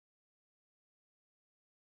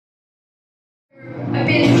a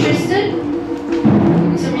bit interested?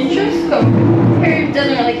 Some interest? Cool. Who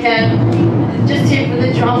doesn't really care? Just here for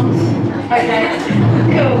the drums? Okay,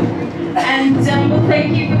 cool. And well,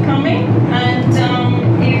 thank you for coming. And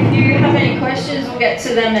if you have any questions, we'll get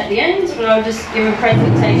to them at the end, but I'll just give a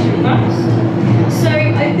presentation first. So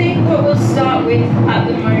I think what we'll start with at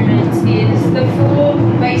the moment is the 4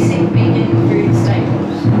 basic vegan food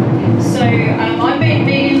staples. So I've been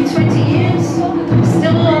vegan 20 years,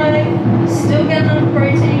 still alive, still get enough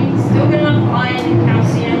protein, still get enough iron and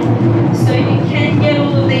calcium. So you can get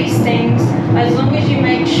all of these things as long as you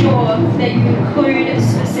make sure that you include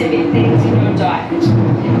specific things in your diet.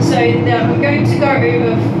 So we're going to go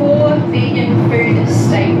over 4 vegan food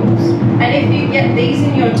staples. And if you get these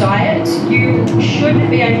in your diet, you should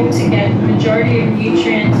be able to get the majority of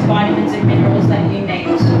nutrients, vitamins and minerals that you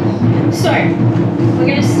need. So we're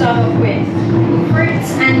going to start off with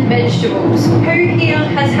fruits and vegetables. Who here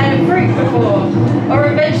has had a fruit before? Or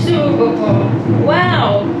a vegetable before?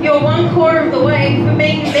 Wow, you're 1/4 of the way for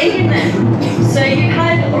being vegan then. So you've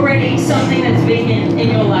had already something that's vegan in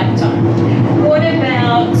your lifetime. What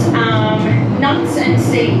about nuts and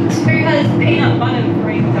seeds? Who has peanut butter,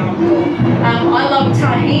 for example? I love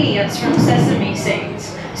tahini, that's from sesame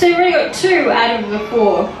seeds. So you've already got 2 out of the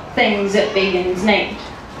 4 things that vegans need.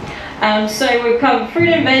 So we've covered fruit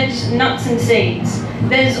and veg, nuts and seeds.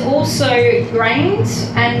 There's also grains,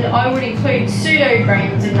 and I would include pseudo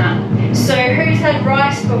grains in that. So who's had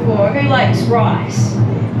rice before? Who likes rice?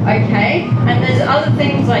 Okay, and there's other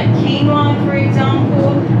things like quinoa, for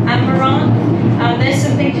example, amaranth. There's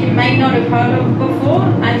some things you may not have heard of before,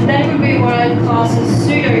 and they would be what I'd class as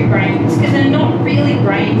pseudo grains, because they're not really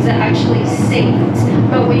grains, they're actually seeds,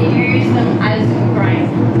 but we use them as a grain.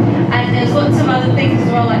 And there's lots of other things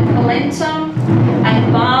as well, like polenta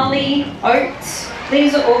and barley, oats.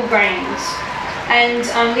 These are all grains. And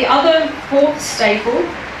the other 4th staple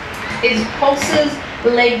is pulses,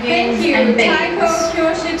 legumes and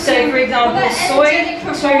beans. So for example, soy,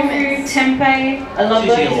 tofu, tempeh, I love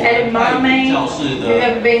those, edamame. If you've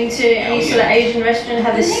ever been to any sort of Asian restaurant and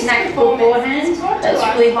had a snack beforehand, that's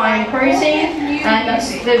really high in protein. And that's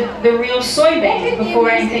the real soybean before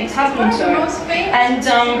anything's happened to it. And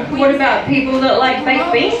what about people that like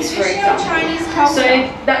baked beans, for example? So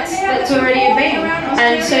that's already a bean.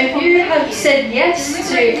 And so if you have said yes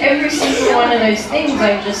to every single one of those things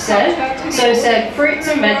I've just said, so I said fruits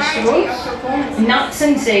and vegetables, nuts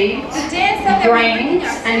and seeds, grains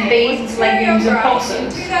and beans, legumes and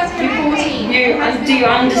pulses. Do you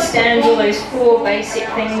understand all those 4 basic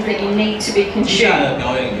things that you need to be consuming?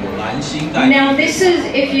 Now this is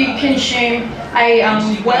if you consume a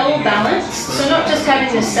well-balanced, so not just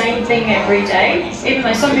having the same thing every day, even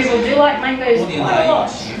though some people do like mangoes quite a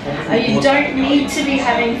lot. You don't need to be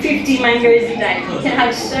having 50 mangoes a day. You can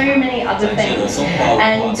have so many other things.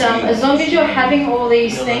 And as long as you're having all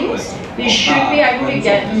these things, you should be able to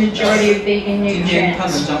get the majority of vegan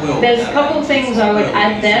nutrients. There's a couple of things I would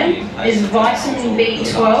add there, is vitamin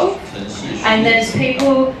B12. And there's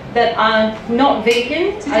people that are not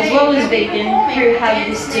vegan, as well as vegan, who have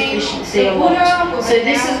this deficiency a lot. So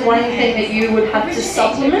this is one thing that you would have to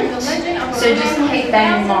supplement, so just keep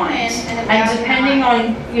that in mind. And depending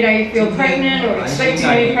on, if you're pregnant or expecting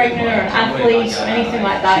to be pregnant or an athlete or anything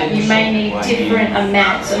like that, you may need different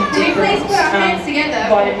amounts of different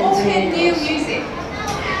vitamins and minerals.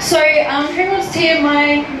 So who wants to hear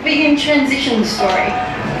my vegan transition story?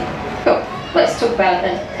 Cool. Let's talk about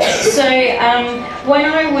it then. So when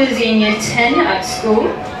I was in year 10 at school,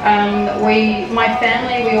 my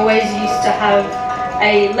family, we always used to have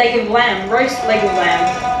a leg of lamb, roast leg of lamb,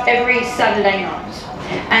 every Saturday night.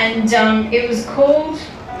 And it was called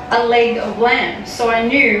a leg of lamb, so I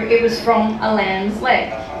knew it was from a lamb's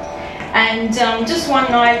leg. And just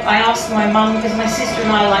one night I asked my mum, because my sister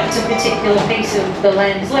and I liked a particular piece of the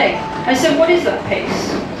lamb's leg. I said, what is that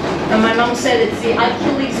piece? And my mum said, it's the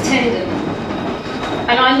Achilles tendon.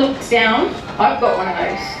 And I looked down, I've got one of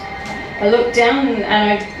those. I looked down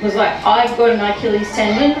and I was like, I've got an Achilles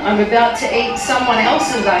tendon. I'm about to eat someone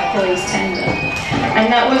else's Achilles tendon.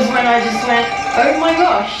 And that was when I just went, oh my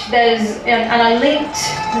gosh, and I linked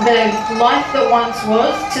the life that once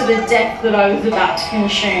was to the death that I was about to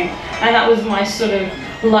consume. And that was my sort of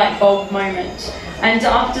light bulb moment. And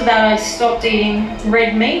after that I stopped eating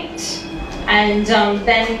red meat. And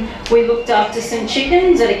then we looked after some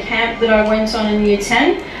chickens at a camp that I went on in year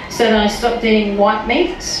 10, so then I stopped eating white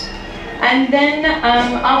meat. And then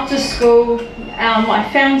after school, I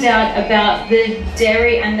found out about the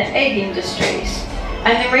dairy and the egg industries.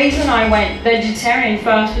 And the reason I went vegetarian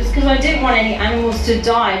first was because I didn't want any animals to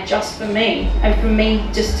die just for me, and for me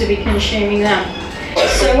just to be consuming them.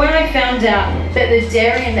 So when I found out that the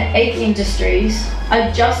dairy and the egg industries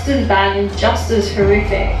are just as bad and just as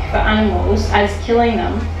horrific for animals as killing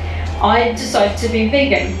them, I decided to be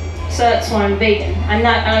vegan. So that's why I'm vegan. And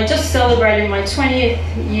I just celebrated my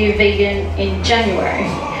 20th year vegan in January.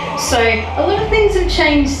 So a lot of things have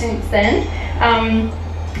changed since then.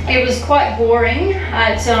 It was quite boring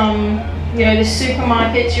at you know, the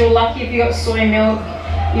supermarkets. You're lucky if you got soy milk.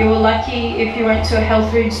 You were lucky if you went to a health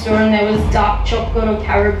food store and there was dark chocolate or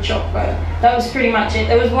carob chocolate. That was pretty much it.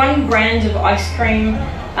 There was one brand of ice cream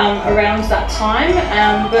around that time,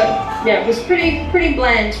 but yeah, it was pretty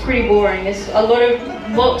bland, pretty boring. There's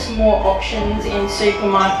lots more options in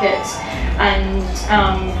supermarkets and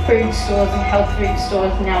food stores and health food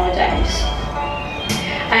stores nowadays.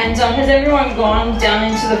 And has everyone gone down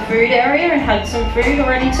into the food area and had some food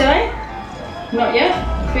already today? Not yet?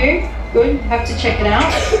 Food? Good, have to check it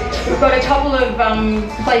out. We've got a couple of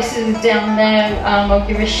places down there I'll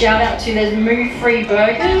give a shout out to. There's Moo Free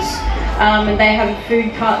Burgers, and they have a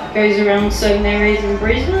food cart that goes around certain areas in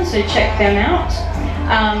Brisbane, so check them out.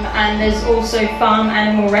 And there's also Farm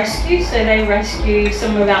Animal Rescue, so they rescue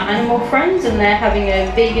some of our animal friends, and they're having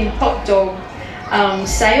a vegan hot dog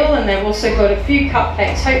sale, and they've also got a few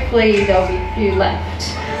cupcakes. Hopefully there'll be a few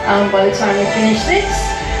left by the time we finish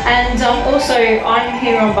this. And also I'm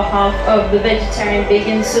here on behalf of the Vegetarian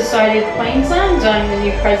Vegan Society of Queensland. I'm the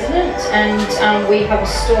new president, and we have a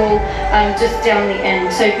stall just down the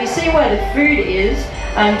end. So if you see where the food is,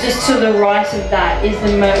 just to the right of that is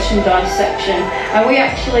the merchandise section. And we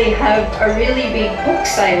actually have a really big book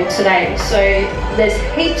sale today. So there's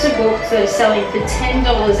heaps of books that are selling for $10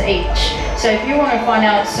 each. So if you want to find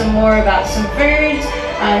out some more about some foods,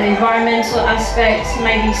 environmental aspects,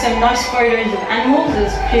 maybe some nice photos of animals,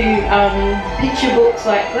 there's a few picture books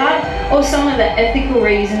like that, or some of the ethical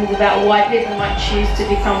reasons about why people might choose to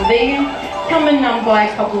become vegan, come and buy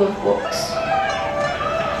a couple of books.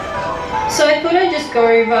 So I thought I'd just go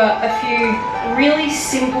over a few really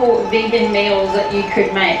simple vegan meals that you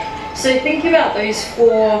could make. So think about those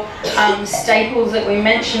 4 staples that we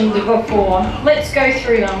mentioned before. Let's go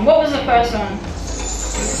through them. What was the first one?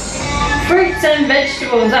 Fruits and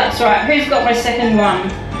vegetables, that's right. Who's got my second one?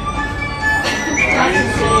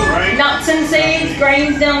 Nuts and seeds,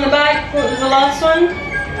 grains down the back. What was the last one?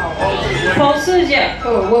 Pulses, yeah,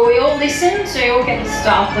 cool. Well, we all listen, so you all get the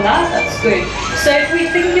star for that. That's good. So if we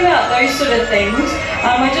think about those sort of things,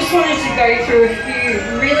 I just wanted to go through a few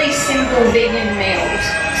really simple vegan meals.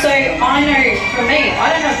 So I know for me,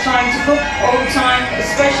 I don't have time to cook all the time,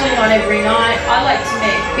 especially not every night. I like to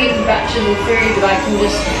make big batches of food that I can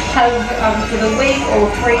just have for the week or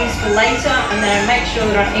freeze for later, and then I make sure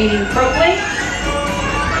that I'm eating properly.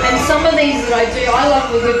 And some of these that I do, I love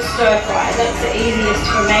a good stir fry. That's the easiest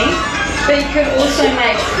for me. But you could also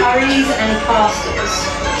make curries and pastas.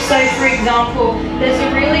 So for example, there's a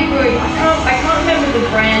really good, I can't remember the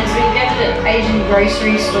brands, but you get it at Asian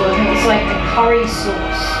grocery stores, and it's like a curry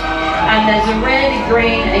sauce. And there's a red, a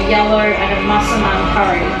green, a yellow, and a massaman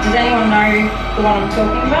curry. Does anyone know the one I'm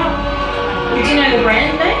talking about? Do you know the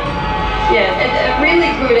brand name? Yeah, they're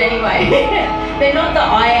really good anyway. They're not the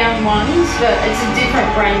IAM ones, but it's a different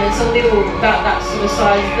brand. It's a little about that sort of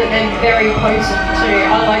size, but they're very potent too.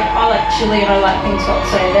 I like chili and I like things hot,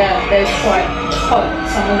 so they're quite hot,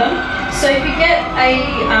 some of them. So if you get a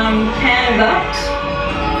can of that,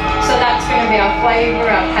 so that's going to be our flavour,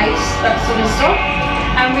 our paste, that sort of stuff.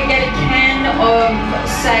 And we get a can of,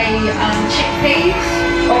 say, chickpeas,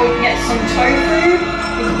 or we can get some tofu,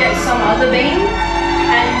 we can get some other bean.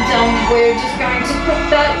 And we're just going to cook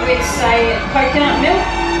that with, say, coconut milk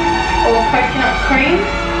or coconut cream.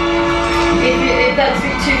 If that's a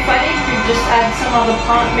bit too fatty, you could just add some other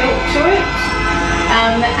plant milk to it.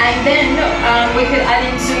 And then we could add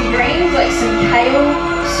in some greens, like some kale,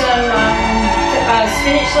 some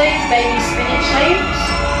spinach leaves, baby spinach leaves.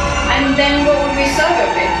 And then what would we serve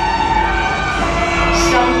it with?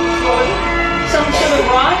 Some sort of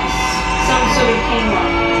rice, some sort of quinoa.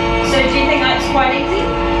 So do you think that's quite easy?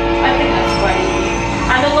 I think that's quite easy.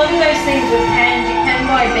 And a lot of those things with canned, you can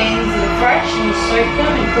buy beans that are fresh and you soak them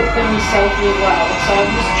and cook them yourself as well. So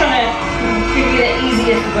I'm just trying to give you the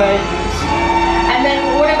easiest versions. And then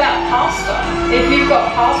what about pasta? If you've got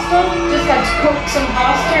pasta, just like to cook some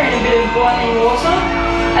pasta in a bit of boiling water,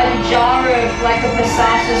 add a jar of like a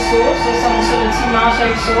passata sauce or some sort of tomato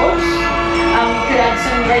sauce. You could add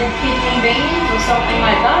some red kidney beans or something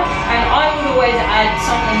like that. And I would always add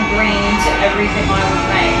something green to everything I would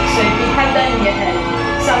make. So if you have that in your head,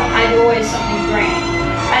 add always something green.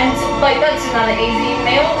 And like that's another easy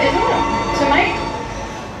meal, isn't it, to make?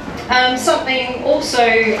 Something also,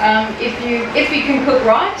 if you can cook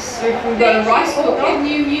rice, or if you've got a rice cooker,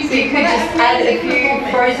 you could just add a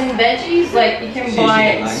few frozen veggies. Like you can buy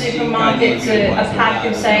at supermarkets a pack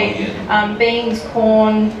of, say, beans,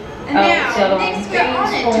 corn, beans,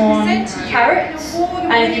 corn, carrots,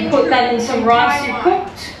 and if you put that in some rice you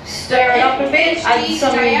cooked, stir it up a bit, add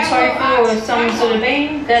some tofu or some sort of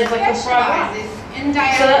bean, there's like a fried rice.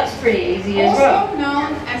 So that's pretty easy as well.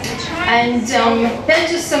 And they're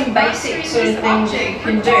just some basic sort of things that you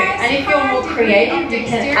can do. And if you're more creative, you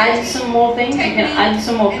can add some more things, you can add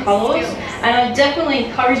some more colours. And I definitely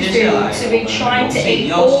encourage people to be trying to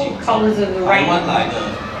eat all colours of the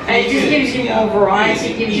rainbow. And it just gives you more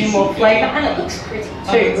variety, it gives you more flavour, and it looks pretty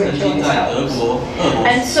too, which always helps.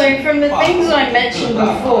 And so from the things I mentioned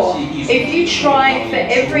before, if you try for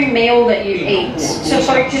every meal that you eat to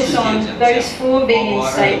focus on those 4 vegan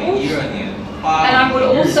staples, and I would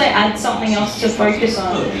also add something else to focus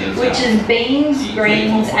on, which is beans,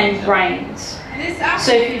 greens and grains.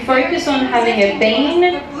 So if you focus on having a bean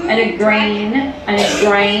and a green and a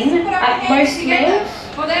grain at most meals,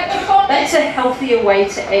 that's a healthier way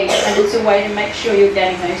to eat, and it's a way to make sure you're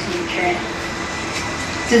getting those nutrients.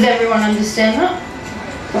 Does everyone understand that?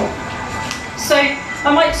 Cool. So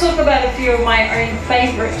I might talk about a few of my own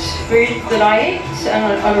favourite foods that I eat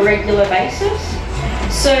on a regular basis.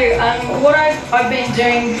 So what I've been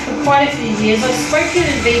doing for quite a few years, I spoke at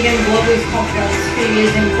a vegan bloggers conference a few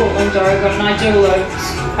years in Portland, Oregon, and I do a lot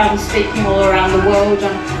of speaking all around the world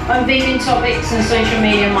on vegan topics and social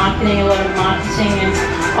media marketing, a lot of marketing and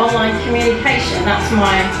online communication. That's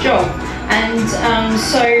my job. And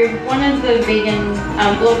so one of the vegan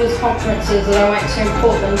bloggers conferences that I went to in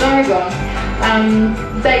Portland, Oregon,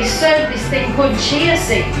 they served this thing called chia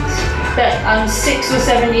seeds that 6 or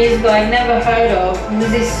 7 years ago I'd never heard of. And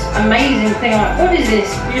there's this amazing thing, like, what is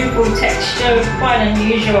this beautiful texture, quite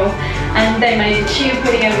unusual. And they made chia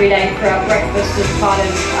pudding every day for our breakfast as part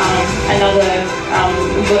of another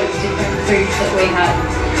lot of different foods that we had.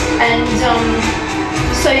 And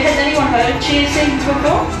so has anyone heard of chia seeds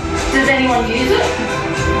before? Does anyone use it?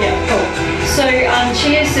 Yeah, cool. So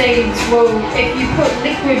chia seeds, well, if you put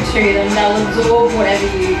liquid to them, they'll absorb whatever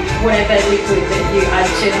liquid that you add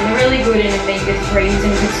to them. They're really good in omega-3s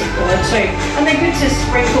in particular too. And they're good to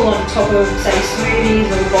sprinkle on top of, say, smoothies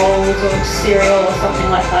or bowls or cereal or something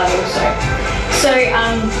like that also. So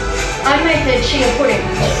I make a chia pudding,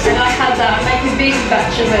 and I have that. I make a big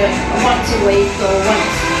batch of it once a week or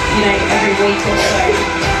once, every week or so.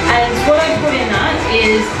 And what I put in that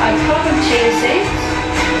is a cup of chia seeds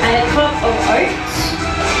and a cup of oats,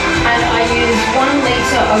 and I use 1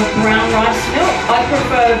 litre of brown rice milk. I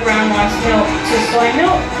prefer brown rice milk to soy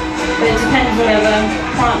milk, but it depends whatever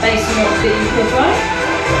plant-based milk that you prefer.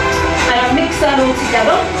 And I mix that all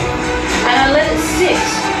together, and I let it sit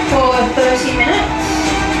for 30 minutes,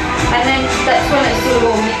 and then that's when it's sort of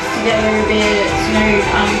all mixed together a bit,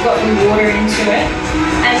 it's got the water into it.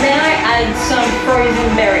 And then I add some frozen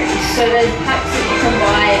berries. So there's packs that you can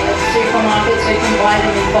buy at supermarkets, so you can buy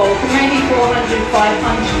them in bulk, maybe 400,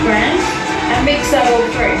 500 grams, and mix that all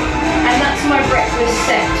through. And that's my breakfast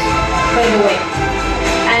set for the week.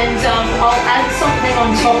 And I'll add something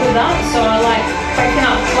on top of that. So I like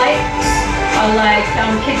coconut flakes, I like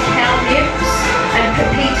cacao nips, and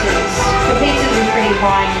pepitas. Pepitas are pretty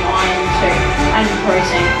high in iron too, and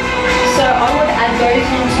protein. So I would add those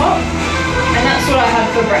on top, and that's what I have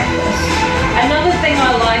for breakfast. Another thing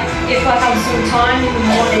I like, if I have some time in the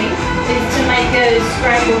morning, is to make a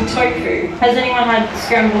scrambled tofu. Has anyone had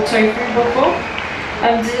scrambled tofu before?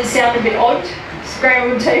 Does it sound a bit odd?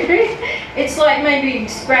 Scrambled tofu? It's like maybe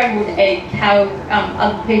scrambled egg, how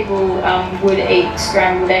other people would eat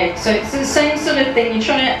scrambled egg. So it's the same sort of thing. You're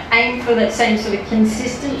trying to aim for that same sort of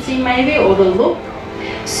consistency maybe, or the look.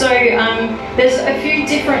 So there's a few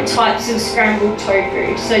different types of scrambled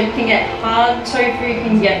tofu. So you can get hard tofu, you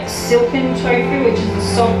can get silken tofu, which is the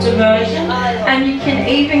softer version, and you can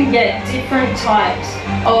even get different types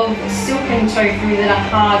of silken tofu that are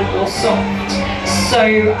hard or soft. So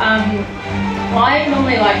I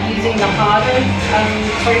normally like using the harder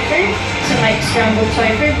tofu to make scrambled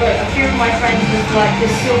tofu, but a few of my friends just like the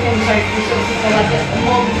silken tofu, sort of like a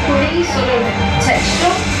more puddy sort of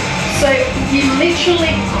texture. So you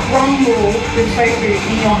literally crumble the tofu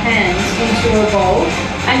in your hands into a bowl,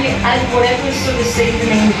 and you add whatever sort of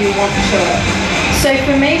seasonings you want to it. So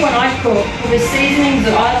for me, when I cook, the seasonings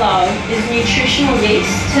that I love is nutritional yeast.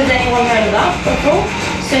 Has anyone heard of that before?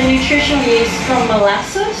 So nutritional yeast from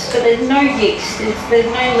molasses, but there's no yeast. There's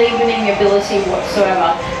no leavening ability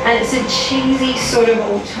whatsoever. And it's a cheesy sort of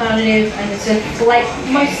alternative, and it's a flake,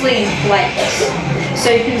 mostly in flakes.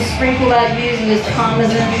 So you can sprinkle that, use it as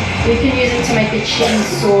parmesan. You can use it to make a cheese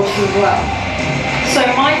sauce as well. So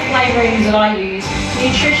my flavorings that I use,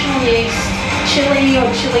 nutritional yeast, chili or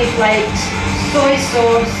chili flakes, soy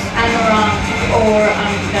sauce, amaranth, or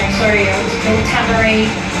tamari,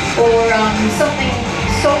 or something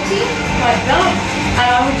salty like that, and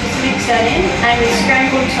I would just mix that in. And with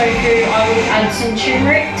scrambled tofu, I would add some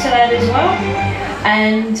turmeric to that as well.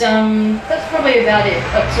 And that's probably about it.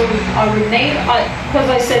 That's all I would need. Because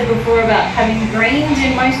I said before about having greens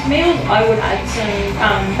in most meals, I would add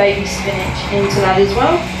some baby spinach into that as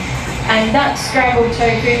well. And that scrambled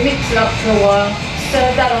tofu, mix it up for a while.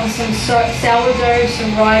 Serve that on some sourdough,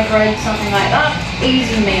 some rye bread, something like that.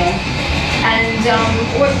 Easy meal. And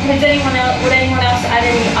would anyone else add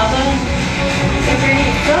any other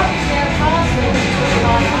ingredients to that? Yeah, parsley.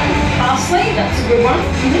 Parsley, that's a good one.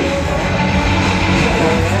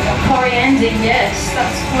 Coriander, yes,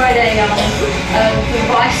 that's quite a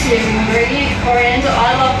divisive ingredient. Coriander,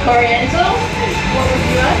 I love coriander. What would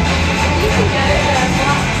you add? You can go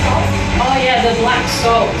black salt. Oh yeah, the black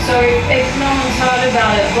salt. So if no one's heard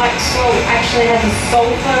about it, black salt actually has a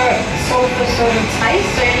sulfur sort of taste.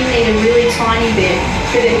 So you only need a really tiny bit,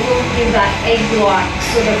 but it will give that egg-like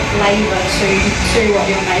sort of flavour to what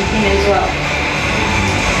you're making as well.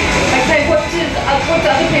 Okay, what do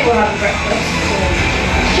other people have for breakfast?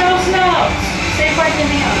 Show us now. See if I can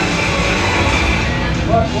hear.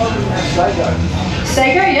 What would you have sago?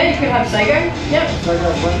 Sago, yeah, you could have sago. Yep.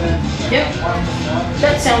 Sago, Yep.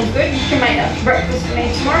 That sounds good. You can make that for breakfast for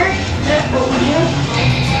me tomorrow. Yep. What would you have?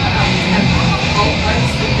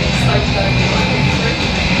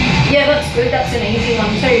 Yeah, that's good. That's an easy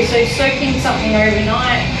one too. So soaking something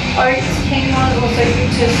overnight. Oats, quinoa is also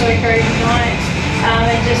good to soak overnight.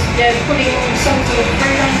 And just putting some sort of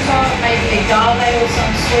fruit on top, maybe agave or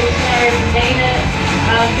some sweetener if you need it.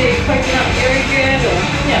 A bit of coconut yogurt, or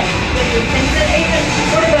different things. And even,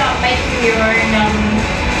 what about making your own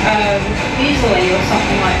muesli or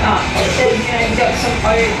something like that? You've got some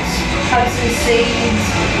oats, have some seeds,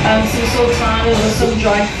 some sultanas or some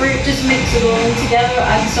dried fruit. Just mix it all in together.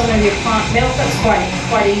 Add some of your plant milk. That's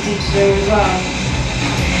quite easy to do as well.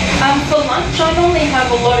 For lunch, I normally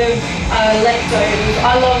have a lot of leftovers.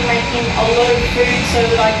 I love making a lot of food so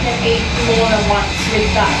that I can eat more than once with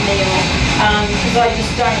that meal. Because I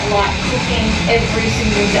just don't like cooking every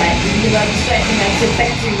single day, because I just don't think that's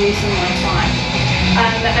effective use of my time.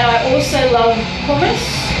 And I also love hummus.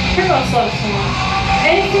 Who else loves hummus?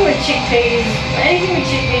 Anything with chickpeas, anything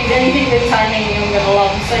with tahini I'm going to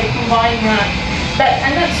love. So combining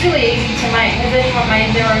and that's really easy to make. Has anyone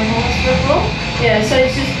made their own hummus before? Yeah, so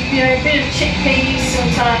it's just, a bit of chickpeas, some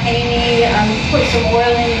tahini, put some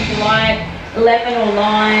oil in if you like, lemon or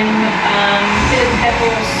lime, bit of pepper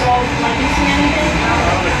or salt. Am I missing anything?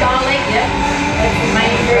 Garlic, yeah, that's the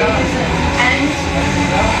main ingredients. And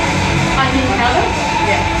onion powder,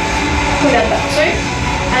 yeah, could add that too.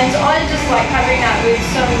 And I just like having that with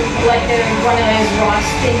some, like one of those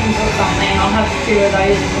rice things or something. I'll have a few of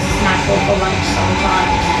those as a snack or for lunch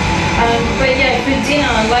sometimes. But yeah, for dinner,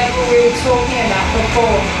 like what we were talking about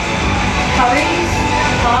before, curries,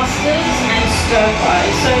 pastas, and stir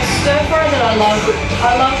fries. So stir fry that I love,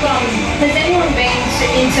 has anyone been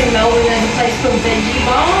into Melbourne? There's a place called Veggie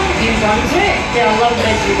Bar in Brunswick. Yeah, I love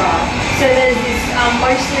Veggie Bar. So there's this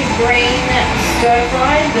mostly green stir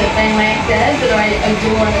fry that they make there that I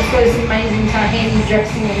adore, and it's got this amazing tahini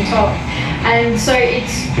dressing on top. And so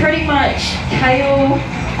it's pretty much kale,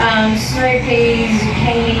 snow peas,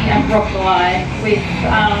 zucchini and broccoli with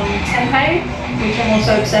tempeh, which I'm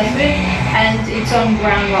also obsessed with, and it's on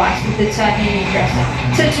brown rice with the tahini dressing.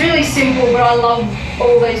 So it's really simple, but I love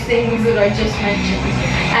all those things that I just mentioned.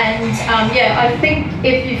 And I think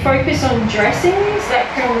if you focus on dressings, that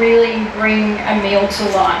can really bring a meal to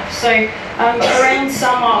life. So around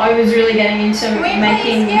summer, I was really getting into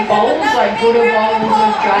making bowls, like Buddha bowls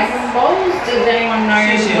or dragon bowls. Does anyone know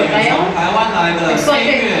what they are? It's like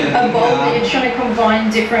a bowl that you're trying to combine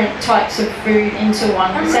different types of food into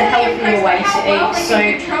one. It's a healthier way to eat. So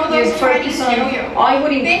you focus on, I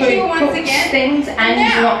would include cooked things and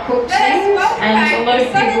not cooked things. And a lot of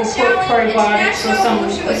people put probiotics or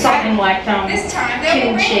something like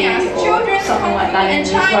kimchi or something like that in as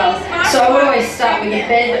well. So I would always start with a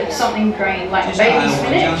bed of something green, like baby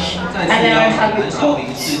spinach, and then I would have a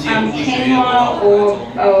cooked quinoa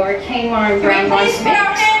or a quinoa and brown rice mix.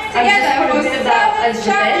 I just put a bit of that as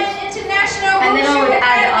the bed. and then I would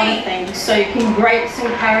add other things. So you can grate some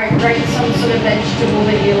carrot, grate some sort of vegetable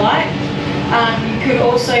that you like. You could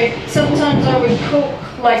also, sometimes I would cook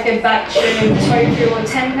like a batch of tofu or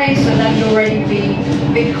tempeh, so that'd already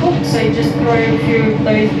be cooked, so you just throw a few of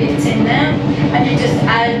those bits in there, and you just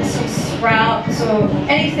add some sprouts or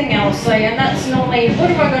anything else. So, and that's normally,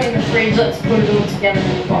 what have I got in the fridge, let's put it all together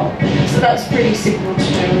in a bowl. So that's pretty simple to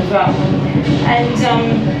do as well.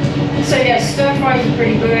 And so yeah, stir fries are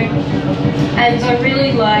pretty good, and I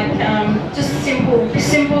really like just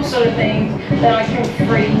simple sort of things that I can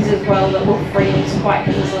freeze as well, that will freeze quite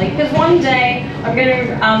easily. Because one day I'm going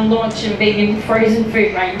to launch a vegan frozen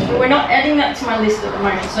food range, but we're not adding that to my list at the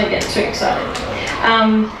moment, so don't get too excited.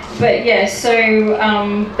 But yeah, so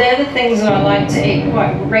they're the things that I like to eat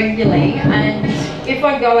quite regularly. And if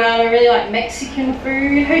I go out, I really like Mexican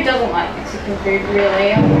food. Who doesn't like Mexican food,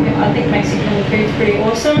 really? I think Mexican food's pretty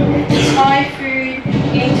awesome. Thai food,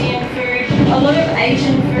 Indian food, a lot of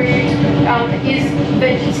Asian food is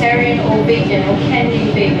vegetarian or vegan, or can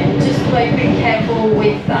be vegan. Just like be careful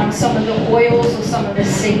with some of the oils or some of the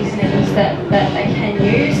seasonings that they can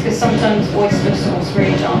use, because sometimes oyster sauce, for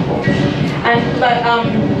example.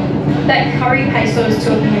 That curry paste I was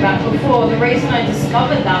talking about before, the reason I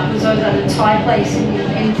discovered that was I was at a Thai place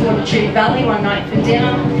in Fortitude Valley one night for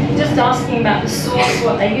dinner, just asking about the sauce,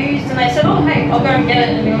 what they used, and they said, oh hey, I'll go and get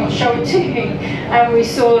it and I'll show it to you. And we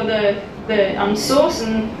saw the sauce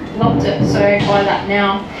and loved it, so I buy that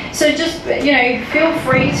now. So just, you know, feel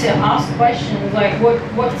free to ask questions like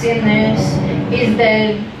what's in this? Is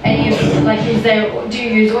there any of, like, do you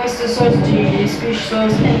use oyster sauce? Do you use fish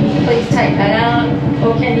sauce? Can you please take that out?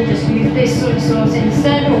 Or can you just use this sort of sauce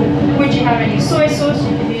instead? Or would you have any soy sauce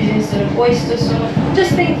you could use instead of oyster sauce?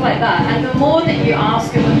 Just things like that. And the more that you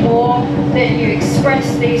ask and the more that you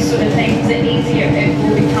express these sort of things, the easier it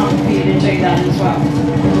will become for you to do that as well.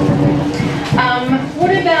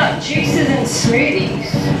 What about juices and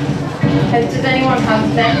smoothies? Does anyone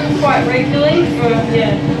have them quite regularly?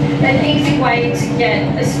 An easy way to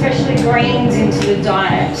get, especially greens, into the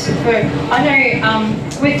diet. I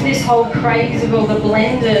know with this whole craze of all the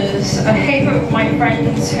blenders, a heap of my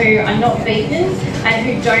friends who are not vegan and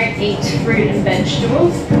who don't eat fruit and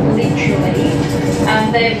vegetables, literally,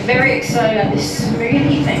 they're very excited about this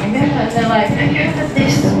smoothie thing. And they're like, have you had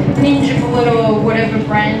this Ninja Bullet or whatever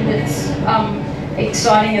brand that's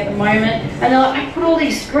exciting at the moment? And they're like, I put all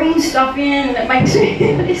this green stuff in and it makes me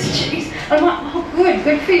this juice. I'm like, oh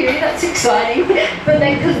good for you, that's exciting. But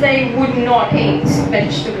because they would not eat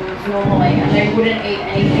vegetables normally and they wouldn't eat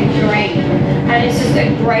anything green. And it's just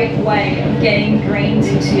a great way of getting greens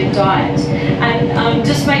into your diet. And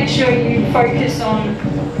just make sure you focus on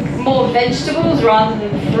more vegetables rather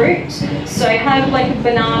than fruit. So have like a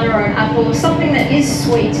banana or an apple or something that is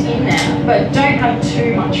sweet in there, but don't have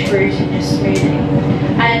too much fruit in your smoothie.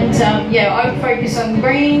 And yeah, I would focus on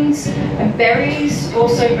greens and berries,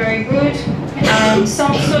 also very good.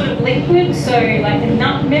 Some sort of liquid, so like a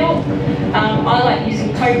nut milk. I like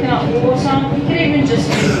using coconut water. You can even just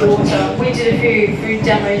use water. We did a few food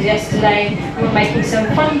demos yesterday. We were making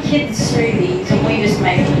some fun kids smoothies, and we just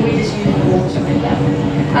used water with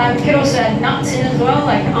them. You could also add nuts in as well,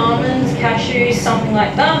 like almonds, cashews, something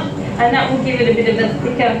like that. And that will give it a bit of a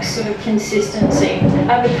thicker sort of consistency.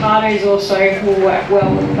 Avocados also will work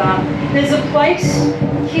well with that. There's a place,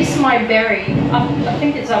 Kiss My Berry, I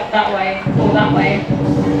think it's up that way or that way.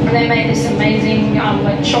 And they make this amazing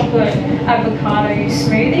like chocolate avocado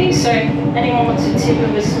smoothie. So anyone wants a tip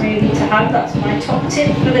of a smoothie to have, that's my top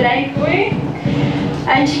tip for the day for you.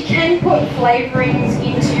 And you can put flavorings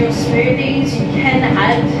into your smoothies. You can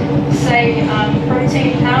add, say,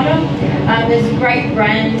 protein powder. There's a great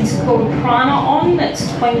brand called Prana On,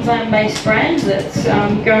 that's a Queensland-based brand that's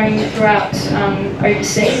going throughout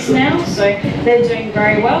overseas now, so they're doing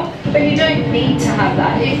very well. But you don't need to have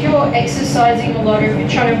that. If you're exercising a lot, or if you're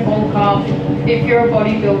trying to bulk up, if you're a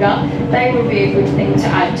bodybuilder, they would be a good thing to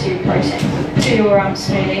add to your protein, to your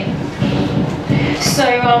smoothie. So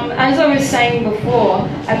as I was saying before,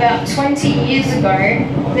 about 20 years ago,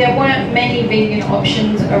 there weren't many vegan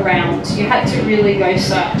options around. You had to really go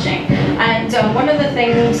searching. And one of the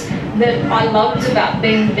things that I loved about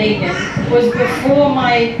being vegan was before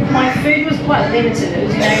my food was quite limited. It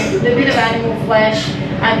was, you know, a bit of animal flesh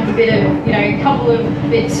and a bit of, you know, a couple of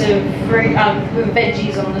bits of fruit,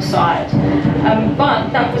 veggies on the side.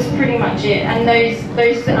 But that was pretty much it. And those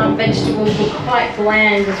vegetables were quite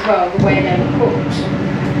bland as well, the way they were cooked.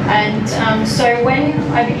 And so when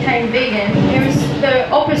I became vegan, it was the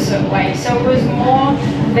opposite way. So it was more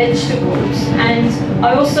vegetables. And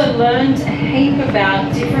I also learned a heap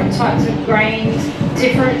about different types of grains,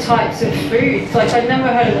 different types of foods. Like I'd never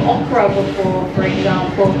heard of okra before, for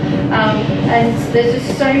example. And there's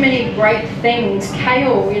just so many great things.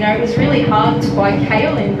 Kale, you know, it was really hard to buy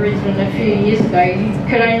kale in Brisbane a few years ago. You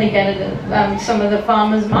could only get it at some of the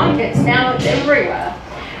farmers markets. Now it's everywhere.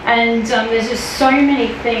 And there's just so many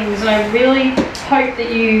things, and I really hope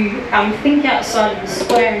that you think outside of the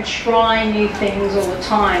square and try new things all the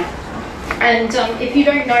time. And if you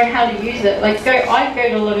don't know how to use it, like I go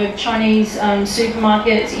to a lot of Chinese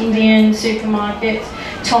supermarkets, Indian supermarkets,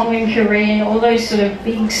 Tongan, Korean, all those sort of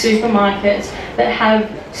big supermarkets that have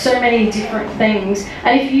so many different things.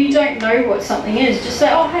 And if you don't know what something is, just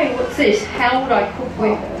say, oh hey, what's this? How would I cook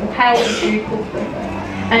with it? Or how would you cook with it?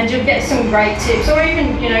 And you'll get some great tips. Or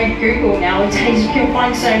even, you know, Google nowadays, you can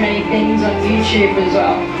find so many things on YouTube as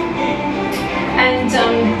well. And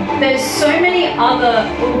there's so many other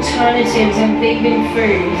alternatives in vegan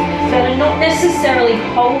foods that are not necessarily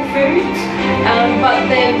whole foods, but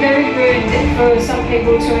they're very good for some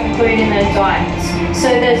people to include in their diets. So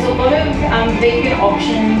there's a lot of vegan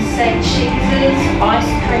options, say cheeses, ice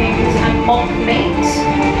creams, and mock meats,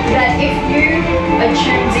 that if you are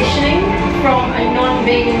transitioning from a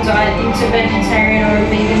non-vegan diet into vegetarian or a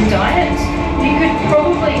vegan diet, you could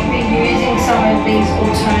probably be using some of these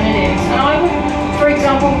alternatives. And I would, for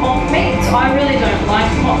example, mock meats. I really don't like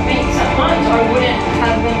mock meats that much. I wouldn't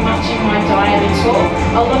have them much in my diet at all.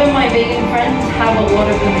 A lot of my vegan friends have a lot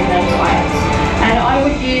of them in their diets. And I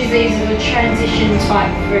would use these as a transition type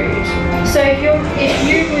food. So if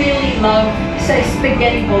you really love, say,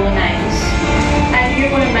 spaghetti bolognese, and you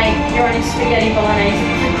want to make your own spaghetti bolognese,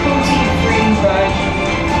 it's a cruelty-free version.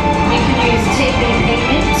 You can use TPP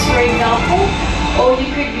mince, for example, or you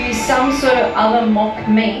could use some sort of other mock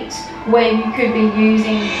meat where you could be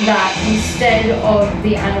using that instead of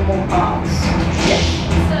the animal parts. Yes.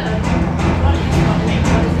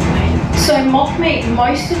 So mock meat,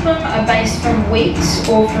 most of them are based from wheat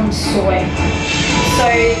or from soy. So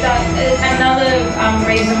that another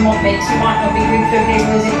reason mock meats might not be good for people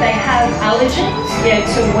is if they have allergens,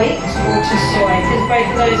 to wheat or to soy, because both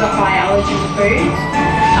of those are high allergen foods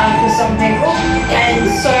for some people. And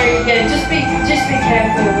so just be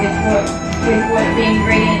careful with what the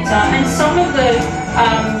ingredients are. And some of the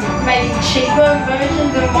maybe cheaper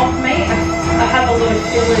versions of mock meat have a lot of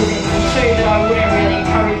fillers in them too that I wouldn't really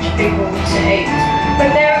encourage people to eat.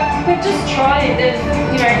 But just try it. There's,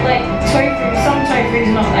 like tofu. Some tofu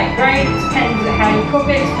is not that great. It depends on how you cook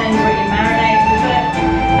it. It depends what you marinate with it.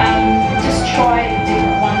 Just try the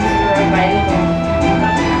different ones that are available.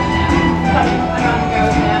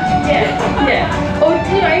 Yeah. Or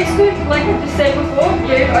it's good. Like I just said before,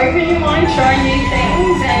 open your mind, try new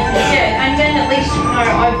things, and then at least you know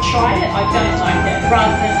I've tried it. I don't like it.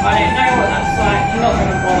 Rather than I don't know what that's like. I'm not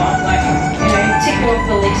going to bother. Like tick it off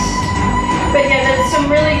the list. But there's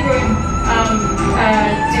some really good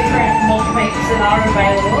different mock meats that are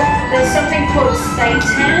available. There's something called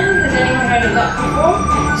seitan. Has anyone heard of that before?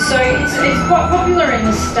 So it's quite popular in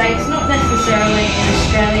the States, not necessarily in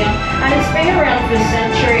Australia. And it's been around for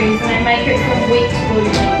centuries, and they make it from wheat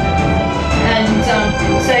gluten. And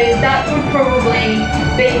so that would probably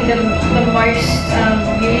be the most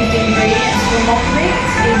used ingredients for mock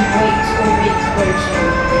meats is wheat or wheat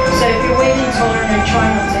gluten. So if you're wheat intolerant and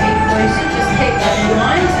try not to eat gluten, just keep that in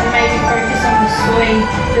mind and maybe focus on the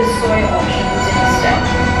soy options instead.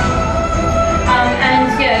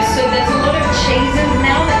 So there's a lot of cheeses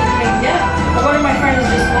now that you can get. One of my friends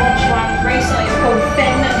just launched one recently. It's called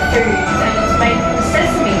Fen Foods, and it's made from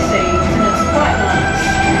sesame seeds, and it's quite nice.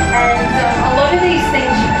 And a lot of these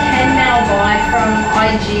things you can now buy from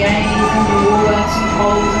IGAs and Woolworths and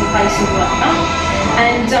Coles and places like that.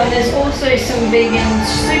 And there's also some vegan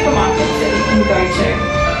supermarkets that you can go to.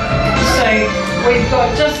 So we've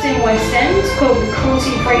got just in West End, it's called the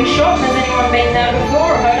Cruelty Free Shop. Has anyone been there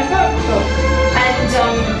before or heard of it? Cool. And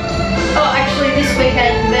actually this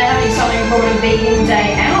weekend they're having something called a vegan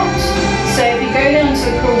day out. So if you go down to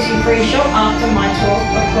the Cruelty Free Shop after my talk,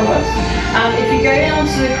 of course, if you go down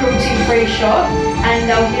to the Cruelty Free Shop and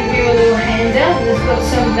they'll give you a little handout, and there's got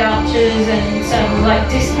some vouchers and some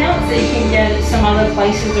discounts that you can get at some other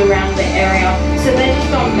places around the area. So they're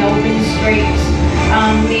just on Melbourne Street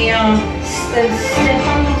near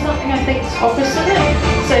Stefan or something, I think it's opposite it.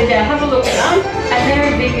 So have a look at them. And they're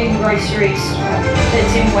a vegan grocery store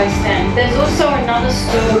that's in West End. There's also another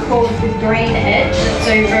store called the Green Edge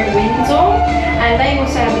that's over at Windsor, and they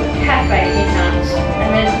also have a cafe in that.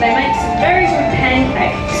 And they make some very good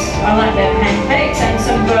pancakes. I like their pancakes, and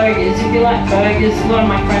some burgers. If you like burgers, a lot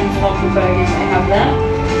of my friends love the burgers they have there.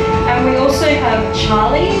 And And we also have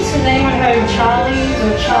Charlie's. Has anyone heard of Charlie's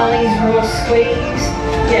or Charlie's Raw Squeeze?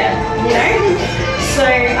 Yeah, you know? So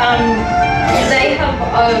they have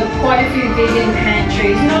quite a few vegan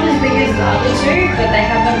pantries, not as big as the other two, but they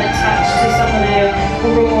have them attached to some of their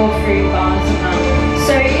raw food bars and that.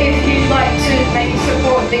 So if you'd like to maybe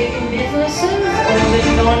support vegan businesses or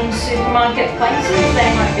the non-supermarket places, they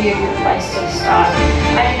might be a good place to start.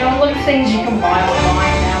 I know a lot of things you can buy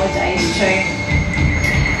online nowadays too.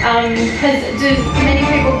 Do many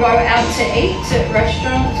people go out to eat at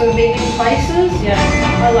restaurants or vegan places? Yeah,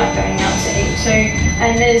 I like going out to eat too.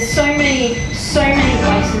 And there's so many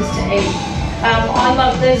places to eat. I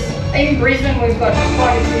love this. In Brisbane, we've got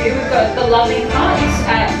quite a few. We've got the Loving Hearts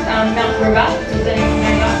at Mount Gravatt. Does anyone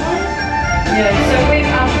know that one? Yeah. So we've,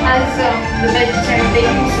 as the Vegetarian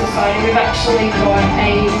Vegan Society, we've actually got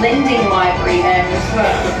a lending library there as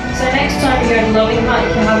well. So next time you go to Loving Heart,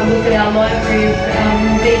 you can have a look at our library of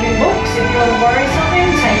vegan books. If you want to borrow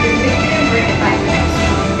something, take it with you and bring it back next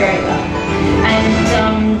time you go there. And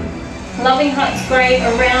Loving Heart's great.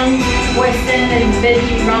 Around West End there's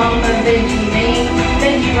Veggie Rama, Veggie Me.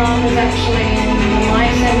 Veggie Rama is actually in the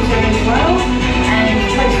Mine Centre as well. And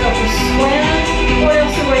Post Office Square. What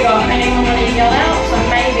else have we got? Anyone want to yell out? So I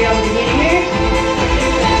may be able to hear you.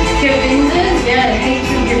 Govindas, yeah, heaps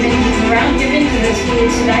of Govindas around. Govindas is here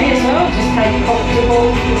today as well. Just had cocktail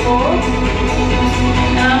balls before.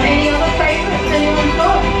 Any other favourites anyone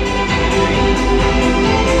got?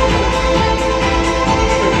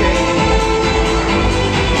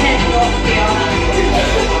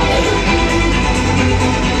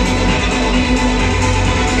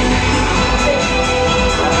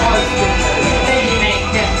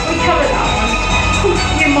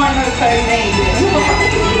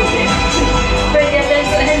 But yeah, there's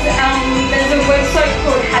a website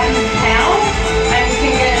called Happy Cow, and you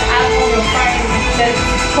can get an app on your phone that's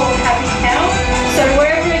called Happy Cow. So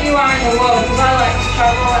wherever you are in the world, because I like to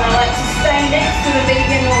travel and I like to stay next to the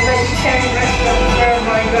vegan or vegetarian restaurants wherever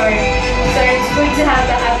I go. So it's good to have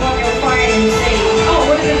the app on your phone and see, oh,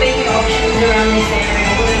 what are the vegan options around this area?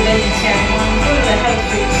 What are the vegetarian ones? What are the health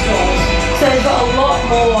food stores? So there's got a lot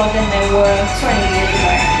more than there were 20 years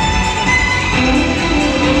ago.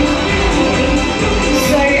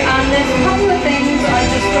 So there's a couple of things I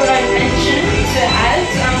just thought I'd mention to add.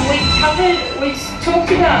 We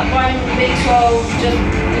talked about vitamin B12 just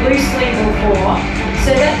loosely before.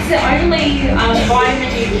 So that's the only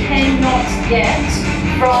vitamin you cannot get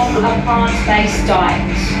from a plant-based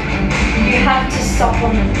diet. You have to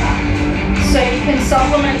supplement that. So you can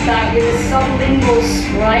supplement that with a sublingual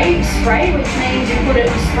spray, which means you put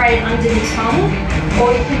it spray under your tongue,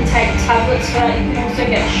 or you can take tablets for that. You can also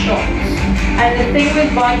get shots. And the thing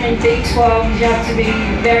with vitamin B12 is you have to be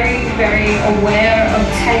very, very aware of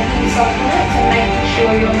taking supplements and making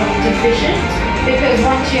sure you're not deficient, because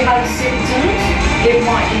once you have symptoms, it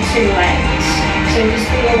might be too late. So just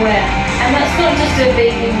be aware. And that's not just a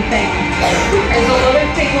vegan thing. There's a lot of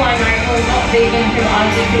people I know who are not vegan who are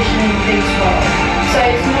deficient in B12. So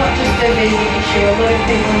it's not just a vegan issue. A lot of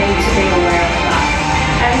people need to be aware of that.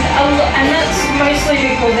 And that's mostly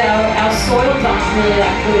because our soils aren't really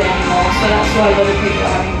that good anymore. So that's why a lot of people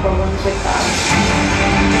are having problems with that.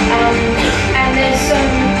 And there's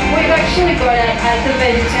we've actually got at the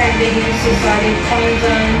Vegetarian Vegan Society of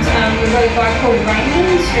Queensland, we've got a guy called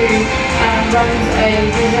Raymond who runs a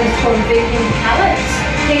business called Vegan Palates.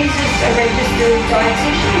 He's just a registered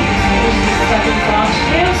dietitian. He's just started last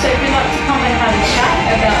year. So if you'd like to come and have a chat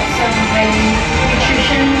about some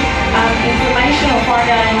nutrition information or find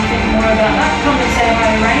out anything more about that, come and say hi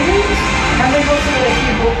to Raymond. And we've also got a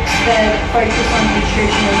few books that focus on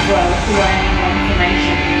nutrition as well if you want any more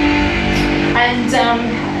information. And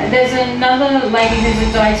there's another lady who's a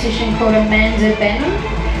dietitian called Amanda Benham,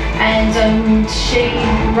 and she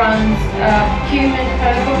runs Human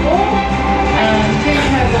Herbivore,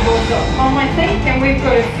 humanherbivore.com I think, and we've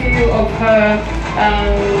got a few of her,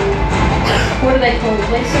 what are they called,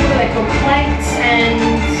 Lisa? What are they called? Plates and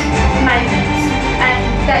maintenance. And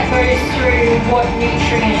that goes through what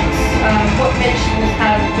nutrients, what vegetables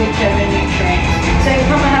have whichever nutrients. So you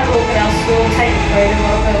can come and have a look at our store, take a photo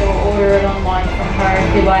of it or order it online from her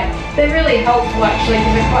if you like. They're really helpful actually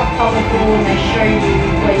because they're quite colourful and they show you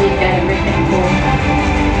where you get everything from.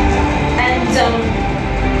 And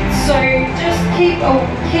so just keep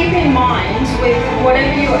in mind with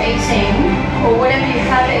whatever you're eating or whatever you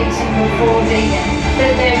have eaten before vegan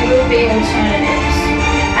that there will be alternatives.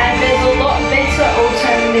 And there's a lot better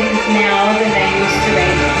alternatives now than there used to be,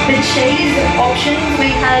 cheese options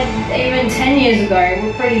we had even 10 years ago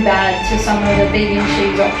were pretty bad to some of the vegan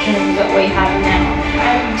cheese options that we have now.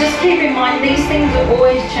 And just keep in mind, these things are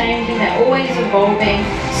always changing, they're always evolving.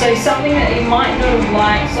 So something that you might not have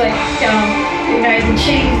liked, like you know, the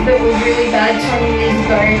cheese that was really bad 20 years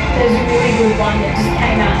ago, there's a really good one that just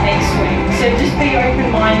came out next week. So just be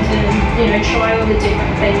open-minded and, you know, try all the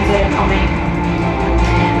different things that are coming.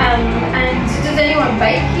 And does anyone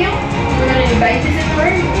bake here? Have we got any bakers in the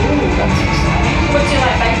room? Ooh, that's exciting. What do you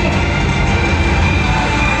like baking?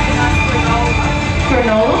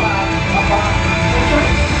 Granola. Which one?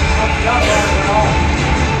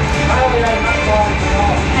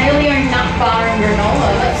 Paleo nut bar and granola.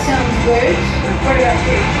 That sounds good. What about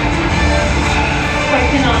you?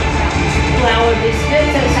 Coconut flour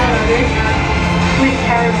biscuits. That sounds good. With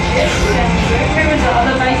carrot chips. Sounds good. Who was the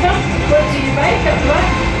other baker? What do you bake at the back?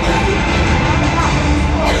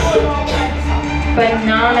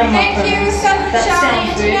 Banana muffins. Thank you so much, That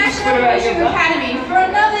Charlie sounds good. International What about Leadership your Academy, for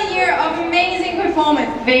another year of amazing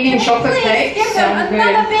performance. Vegan chocolate cake sounds good.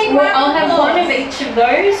 Well, I'll have one of each of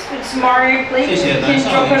those for tomorrow, please. You can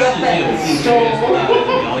drop it off at the store.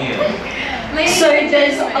 So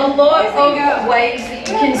there's a lot of ways that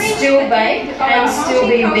you can still bake and still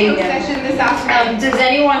be vegan. Does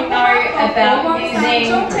anyone know about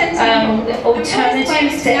using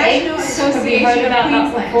alternatives to eggs? Have you heard about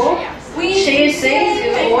that before? Chia seeds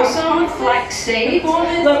is awesome, flax seeds.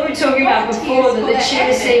 Like we were talking about before, that the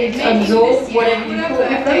chia seeds absorb whatever you put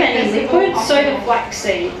with them, any liquid, so the flax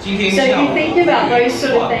seed. So if you think about those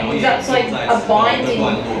sort of things, that's like a binding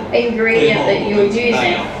ingredient that you're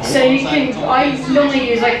using. So you can, I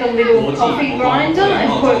normally use like a little coffee grinder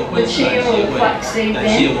and put the chia or the flax seeds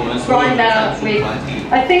in, grind that up with,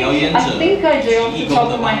 I think I do off the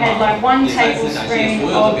top of my head like 1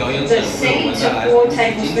 tablespoon of the seed to 4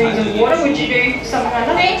 tablespoons of water. Would you do something like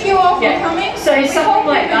that? Thank you all for coming. So something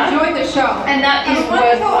like that. Enjoy the show. And that is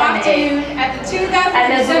worth 1 egg. At the 2017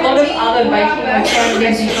 And there's a lot of other baking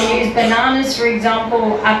alternatives. You can use bananas, for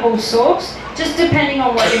example, apple sauce, just depending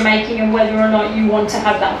on what you're making and whether or not you want to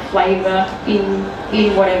have that flavour in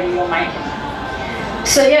whatever you're making.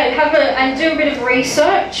 So yeah, and do a bit of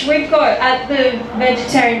research. We've got at the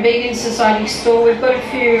Vegetarian Vegan Society store, we've got a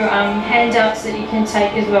few handouts that you can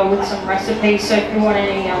take as well with some recipes. So if you want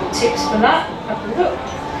any tips for that, have a look.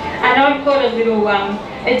 And I've got a little,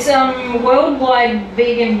 it's worldwide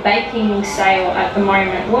vegan baking sale at the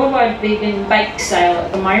moment. Worldwide vegan bake sale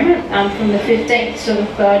at the moment, from the 15th to the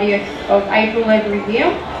 30th of April every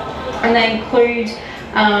year. And they include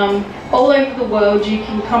all over the world. You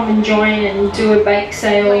can come and join and do a bake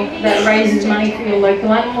sale that raises money for your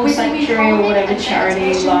local animal sanctuary or whatever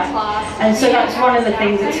charity you like. And so that's one of the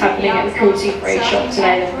things that's happening at the Cruelty Free Shop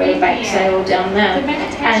today. They've got a bake sale down there.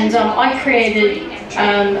 And I created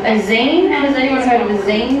a zine. Has anyone heard of a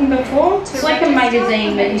zine before? It's like a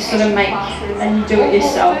magazine that you sort of make and you do it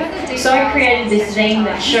yourself. So I created this zine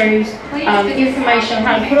that shows information on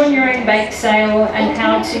how to put on your own bake sale and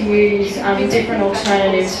how to use different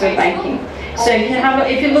alternatives for baking. So you can have,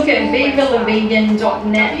 if you look at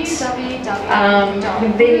vivalavegan.net,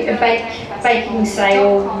 baking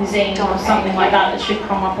sale zine or something like that, it should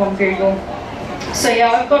come up on Google. So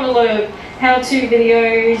yeah, I've got a lot of how-to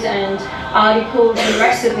videos and articles and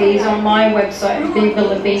recipes on my website,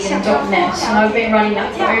 vivalavegan.net, and I've been running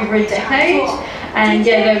that for over a decade. And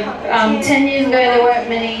yeah, 10 years ago there weren't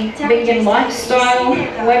many vegan lifestyle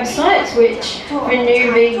websites, which for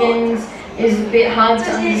new vegans is a bit hard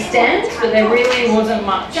to understand, but there really wasn't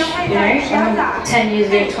much, you know, 10 years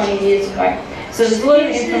ago, 20 years ago. So there's a lot of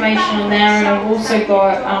information on there, and I've also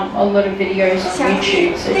got a lot of videos on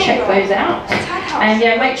YouTube, so check those out. And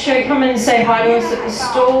yeah, make sure you come and say hi to us at the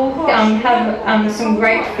stall, have some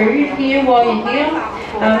great food here while you're here.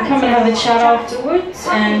 Come and have a chat afterwards,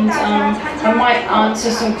 and I might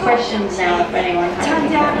answer some questions now if anyone has any.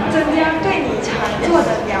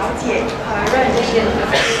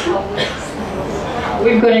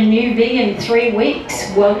 We've got a new vegan, 3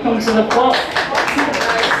 weeks. Welcome to the flock.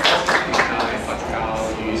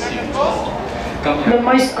 The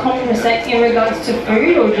most common mistake in regards to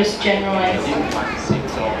food, or just generally?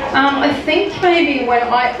 I think maybe when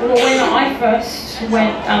I first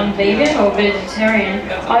went vegan or vegetarian,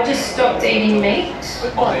 I just stopped eating meat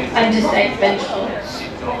and just ate vegetables.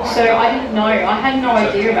 So I didn't know, I had no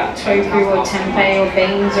idea about tofu or tempeh or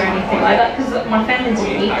beans or anything like that, because my family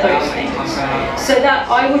didn't eat those things. So that,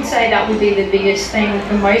 I would say that would be the biggest thing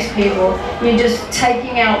for most people. You're just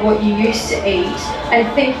taking out what you used to eat and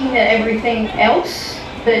thinking that everything else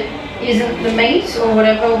that isn't the meat or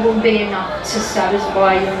whatever will be enough to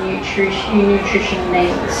satisfy your nutrition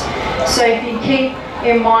needs. So if you keep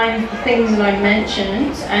in mind the things that I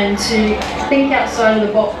mentioned and to think outside of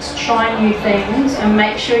the box, try new things and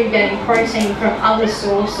make sure you're getting protein from other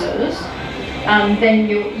sources, then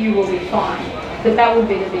you will be fine. But that would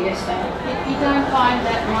be the biggest thing. You don't find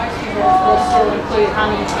that most people will still include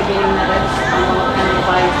honey, forgetting that it's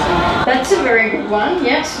animal-based? That's a very good one,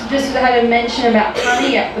 yes. Just had a mention about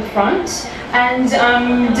honey up the front. And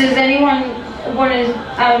does anyone want to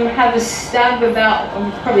have a stab about,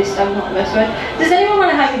 probably stab is not the best word, does anyone want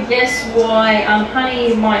to have a guess why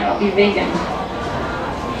honey might not be vegan?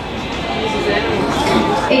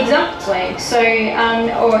 Exactly. So,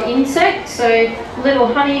 or insects, so little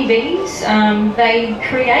honeybees, they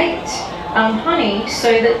create honey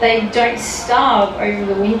so that they don't starve over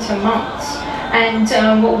the winter months. And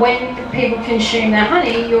when people consume their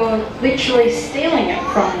honey, you're literally stealing it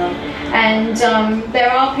from them. And there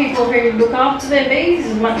are people who look after their bees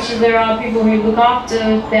as much as there are people who look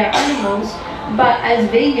after their animals. But as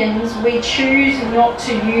vegans, we choose not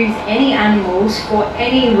to use any animals for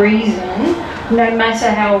any reason, no matter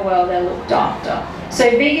how well they're looked after. So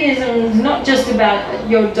veganism is not just about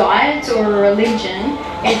your diet or a religion,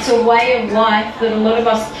 it's a way of life that a lot of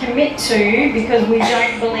us commit to because we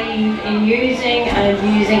don't believe in using and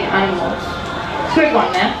abusing animals. Good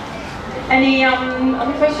one now. Any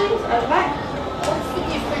other questions at the back? What's the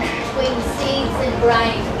difference between seeds and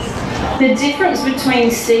grains? The difference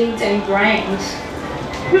between seeds and grains?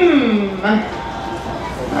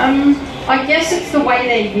 I guess it's the way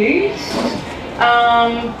they're used.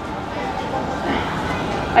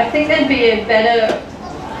 I think there'd be a better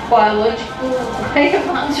biological way of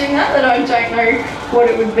answering that I don't know what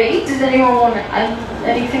it would be. Does anyone want to add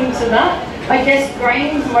anything to that? I guess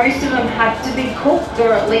grains, most of them have to be cooked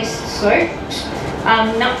or at least soaked.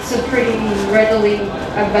 Nuts are pretty readily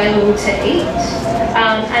available to eat.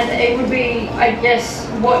 And it would be, I guess,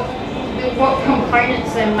 what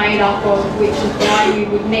components they're made up of, which is why you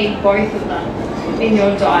would need both of them in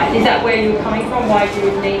your diet. Is that where you're coming from? Why you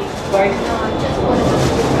would need both?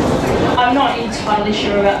 I'm not entirely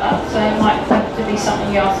sure about that, so it might have to be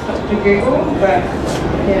something you ask Dr. Google, but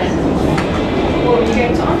yeah. What were you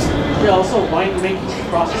going to answer? Yeah, also wine-making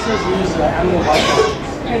processes use animal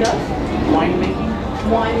byproducts. Who does? Wine-making?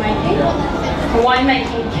 Winemaking?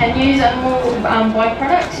 Winemaking can use animal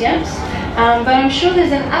byproducts, yes. But I'm sure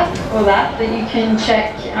there's an app for that you can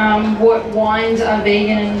check what wines are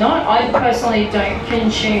vegan and not. I personally don't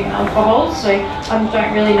consume alcohol, so I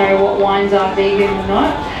don't really know what wines are vegan or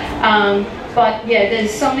not. But yeah,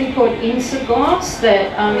 there's something called Insaglass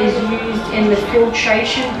that is used in the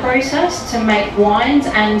filtration process to make wines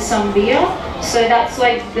and some beer. So that's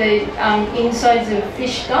like the insides of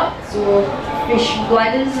fish guts or fish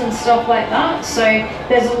bladders and stuff like that. So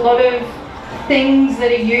there's a lot of things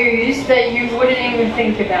that are used that you wouldn't even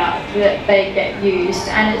think about that they get used,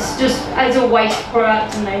 and it's just as a waste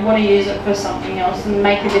product and they want to use it for something else and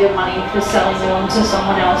make a bit of money for selling it on to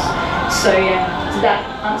someone else. So yeah, did that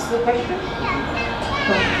answer the question?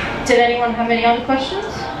 Cool. Did anyone have any other questions?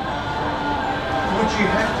 Would you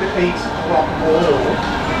have to eat a lot more than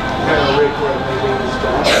a regular vegan's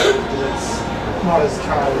diet because it's not as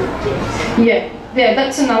calorie dense? Yeah,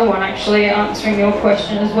 that's another one actually answering your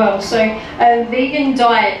question as well. So a vegan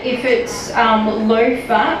diet, if it's low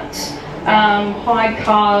fat, high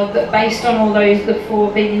carb, based on all the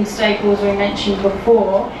 4 vegan staples we mentioned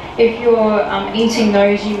before, if you're eating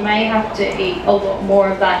those, you may have to eat a lot more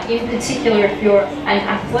of that, in particular if you're an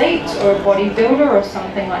athlete or a bodybuilder or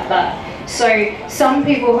something like that. So some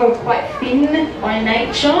people who are quite thin by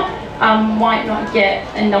nature might not get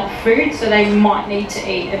enough food, so they might need to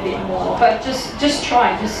eat a bit more. But just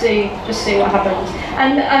try, just see what happens.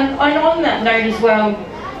 And on that note as well,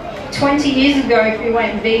 20 years ago, if you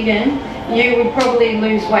went vegan, you would probably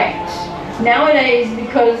lose weight. Nowadays,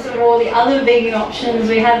 because of all the other vegan options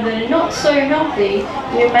we have that are not so healthy,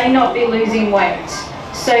 you may not be losing weight.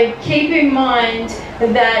 So keep in mind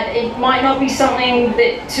that it might not be something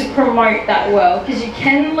that to promote that well, because you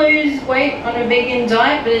can lose weight on a vegan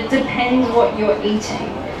diet, but it depends what you're eating.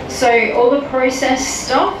 So all the processed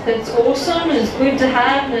stuff that's awesome and it's good to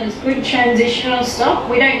have and it's good transitional stuff,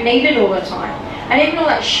 we don't need it all the time. And even all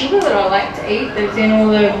that sugar that I like to eat that's in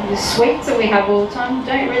all the sweets that we have all the time,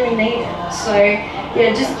 don't really need it. So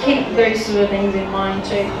yeah, just keep those sort of things in mind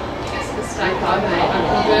too. That's the mistake I made. I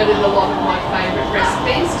converted a lot of my favourite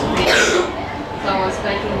recipes to vegan. So I was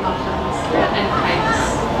baking muffins and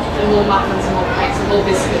cakes, and more muffins and more cakes and more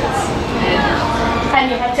biscuits.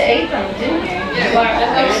 And you had to eat them, didn't you? yeah,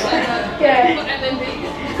 like, and then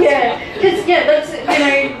vegan. yeah. Because yeah, that's, you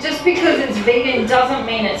know, just because it's vegan doesn't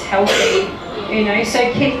mean it's healthy. You know, so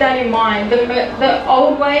keep that in mind. The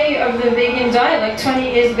old way of the vegan diet, like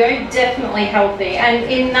 20 years ago, definitely healthy. And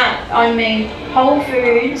in that, I mean, whole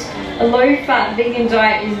foods, a low-fat vegan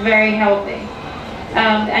diet is very healthy.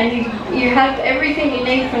 And you have everything you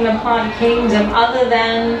need from the plant kingdom other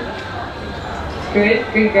than good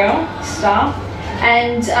girl, star.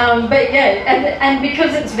 And, but yeah, and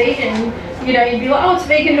because it's vegan, you know, you'd be like, oh, it's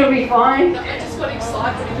vegan, it'll be fine. I just got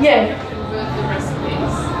excited because Yeah. I could convert the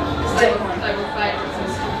recipes. They were favourites and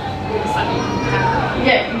all of a sudden you can have them.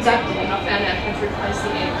 Yeah, exactly. And I found out how to replace the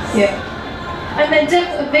eggs. Yeah. And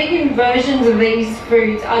the vegan versions of these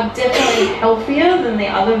foods are definitely healthier than the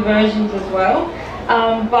other versions as well.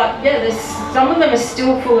 But yeah, some of them are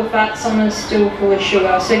still full of fat, some are still full of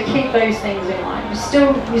sugar. So keep those things in mind. You're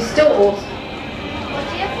still awesome. What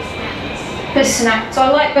do you have for snacks? For snacks, I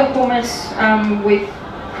like the hummus with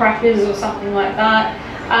crackers or something like that.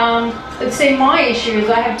 But see, my issue is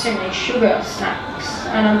I have too many sugar snacks,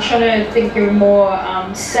 and I'm trying to think of more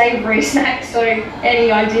savoury snacks. So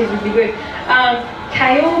any ideas would be good.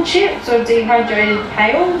 Kale chips or dehydrated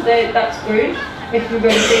kale, that's good. If you've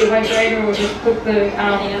got a dehydrator, or just put the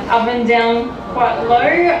oven down quite low.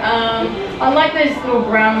 I like those little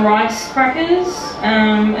brown rice crackers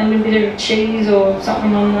and a bit of cheese or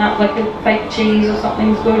something on that, like a fake cheese or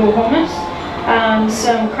something's good, or hummus.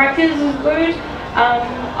 Some crackers is good.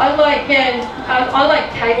 I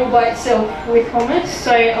like kale by itself with hummus.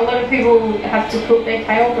 So a lot of people have to cook their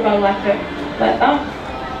kale, but I like it like that.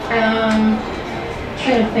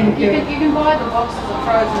 Trying to think You can buy the boxes of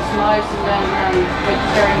frozen smokes and then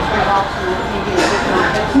vegetarian products and you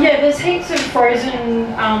can yeah, there's heaps of frozen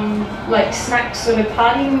like snacks, sort of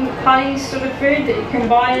party sort of food that you can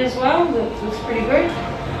buy as well. That's pretty good.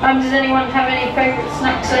 Does anyone have any favourite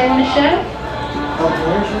snacks they want to share?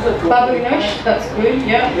 Babu Noosh, that's good,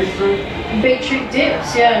 yeah. Beetroot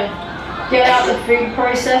dips, yeah. Get out the food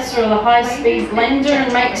processor or the high-speed blender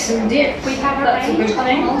and make some dips. That's a good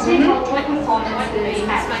thing.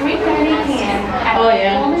 Oh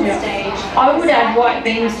yeah. I would add white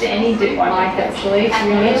beans to any dip I make actually, to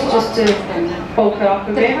be honest, just to bulk it up a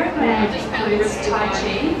bit.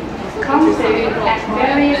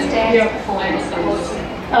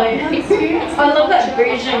 Oh yeah. I love that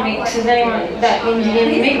Berger mix. Is anyone that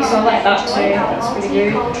Indian mix? I like that too. That's pretty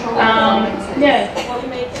good. Yeah.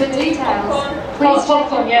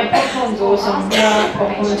 Popcorn, yeah, popcorn's awesome. Yeah, I like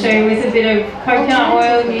popcorn too, with a bit of coconut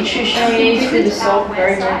oil, nutritional yeast, a bit of salt,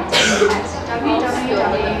 very good.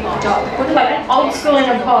 Like old school in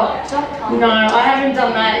a pot. No, I haven't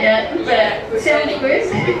done that yet, but it sounds good.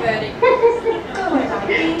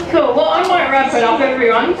 Cool, well I might wrap it up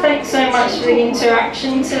everyone. Thanks so much for the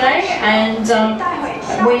interaction today, and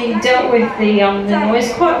we dealt with the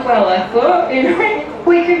noise quite well, I thought. You know,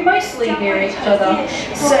 we could mostly hear each other.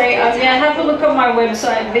 So yeah, have a look on my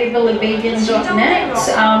website, vivalavegan.net.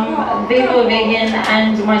 Viva la Vegan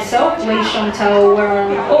and myself, Leigh-Chantelle, we're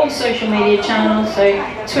on all social media channels, so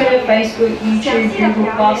Twitter, Facebook, YouTube,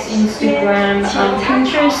 Google+, Instagram,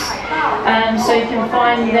 Pinterest. So you can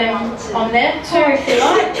find them on there too if you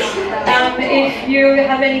like. If you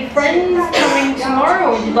have any friends coming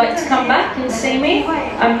tomorrow, or you'd like to come back and see me,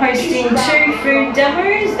 I'm hosting 2 food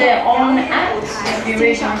demos. They're on at, if you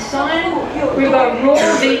read my sign. We've got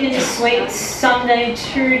raw vegan sweets Sunday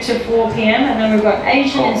 2 to 4 p.m. and then we've got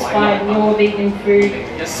Asian inspired raw vegan food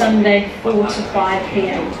Sunday 4 to 5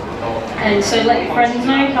 p.m. And so let your friends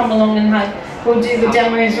know, come along and we'll do the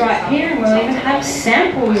demos right here, and we'll even have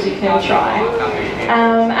samples you can try.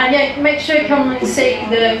 And yeah, make sure to come and see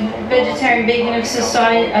the Vegan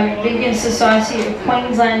Society of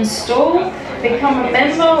Queensland stall. Become a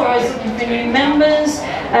member, or I was looking for new members.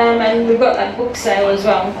 And we've got that book sale as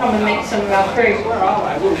well. Come and meet some of our food.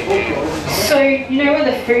 So you know where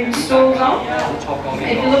the food stalls are?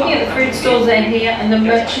 If you're looking at the food stalls, they're here, and the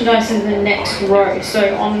merchandise is the next row.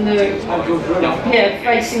 So on the, yeah,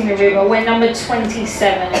 facing the river. We're number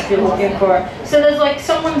 27 if you're looking for it. So there's like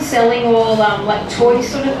someone selling all like toy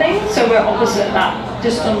sort of things. So we're opposite that,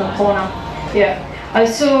 just on the corner. Yeah. I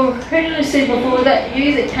saw, who did I see before that?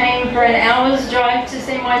 You that came for an hour's drive to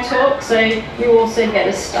see my talk, so you also get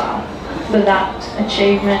a star for that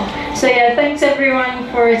achievement. So yeah, thanks everyone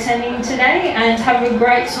for attending today, and have a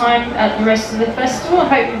great time at the rest of the festival. I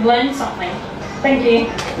hope you've learned something. Thank you.